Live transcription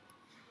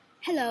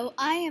Hello,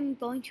 I am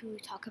going to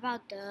talk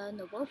about the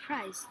Nobel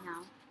Prize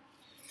now.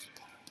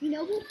 The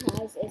Nobel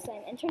Prize is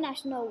an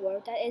international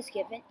award that is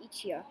given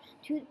each year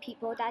to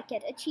people that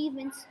get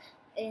achievements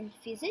in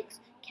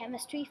physics,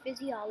 chemistry,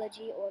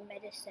 physiology, or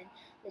medicine,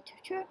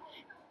 literature,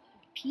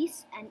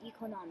 peace, and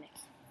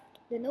economics.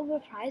 The Nobel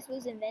Prize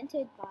was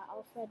invented by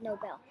Alfred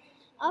Nobel.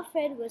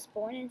 Alfred was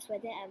born in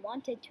Sweden and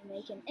wanted to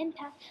make an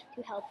impact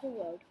to help the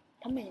world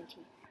community.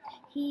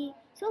 He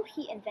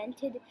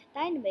invented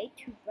dynamite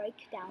to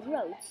break down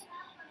roads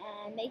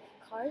and make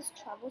cars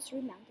travel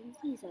through mountains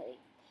easily.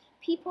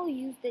 People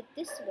used it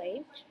this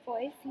way for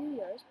a few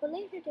years, but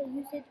later they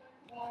used it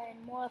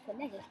more of a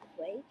negative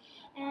way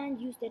and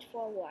used it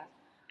for war.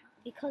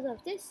 Because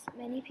of this,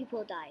 many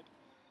people died.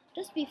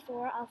 Just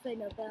before Alfred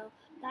Nobel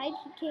died,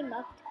 he came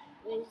up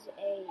with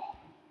a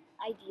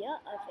idea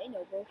of a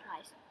Nobel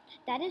Prize.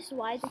 That is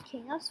why the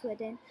King of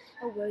Sweden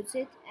awards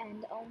it,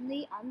 and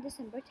only on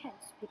December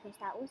 10th, because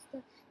that was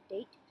the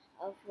date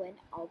of when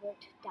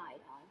Albert died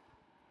on.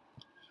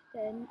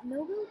 The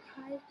Nobel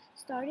Prize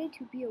started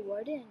to be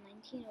awarded in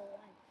 1901.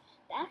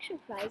 The actual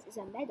prize is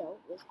a medal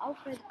with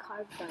Alfred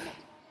carved on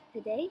it.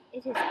 Today,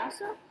 it is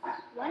also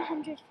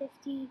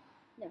 150.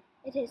 No,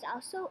 it is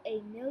also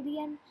 $1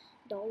 million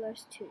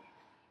too.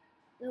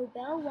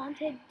 Nobel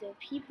wanted the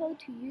people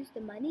to use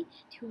the money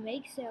to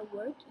make their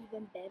work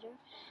even better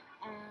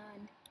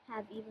and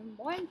have even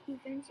more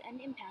improvements and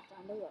impact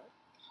on the world.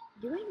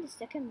 During the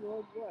Second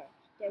World War,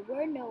 there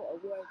were no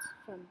awards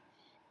from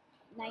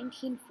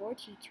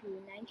 1940 to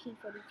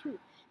 1942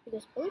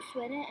 because both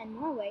Sweden and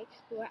Norway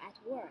were at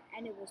war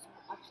and it was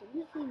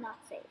absolutely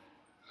not safe.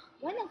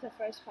 One of the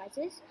first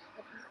prizes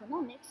of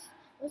economics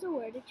was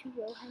awarded to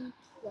Wilhelm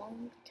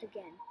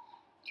Röntgen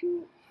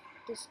to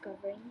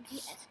discovering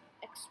the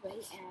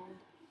X-ray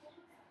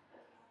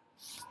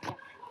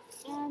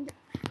and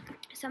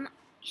some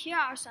here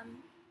are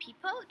some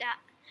people that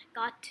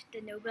got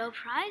the Nobel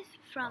Prize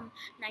from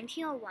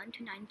 1901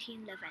 to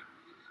 1911.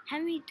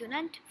 Henry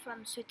Dunant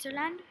from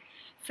Switzerland,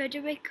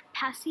 Frederick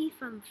Passy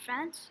from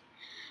France,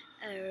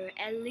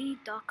 Elie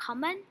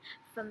Coman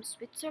from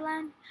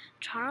Switzerland,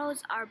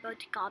 Charles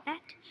Arbut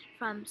Gobet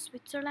from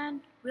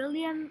Switzerland,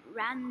 William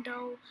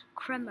Randall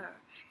Kremer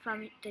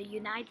from the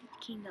United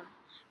Kingdom,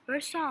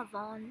 Bertha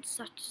von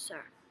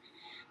Sutter,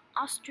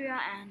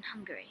 Austria and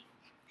Hungary,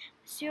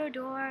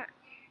 Theodore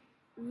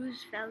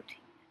Roosevelt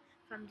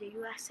from the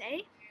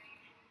USA,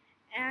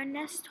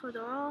 Ernest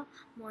Teodoro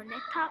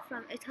Moneta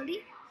from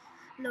Italy,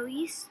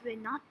 Louis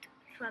Renault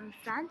from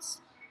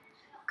France,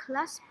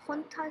 Klas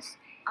Pontus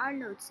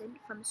Arnoldsen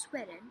from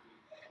Sweden,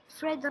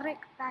 Frederick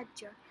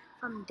Badger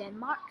from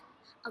Denmark,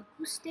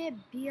 Auguste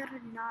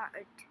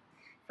Bernard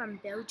from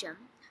Belgium,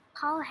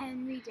 Paul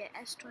Henry de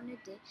Estrone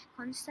de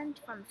Constant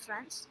from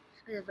France,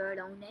 with a very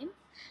long name,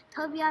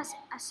 Tobias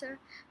Esser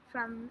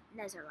from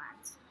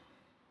Netherlands.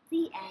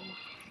 The end.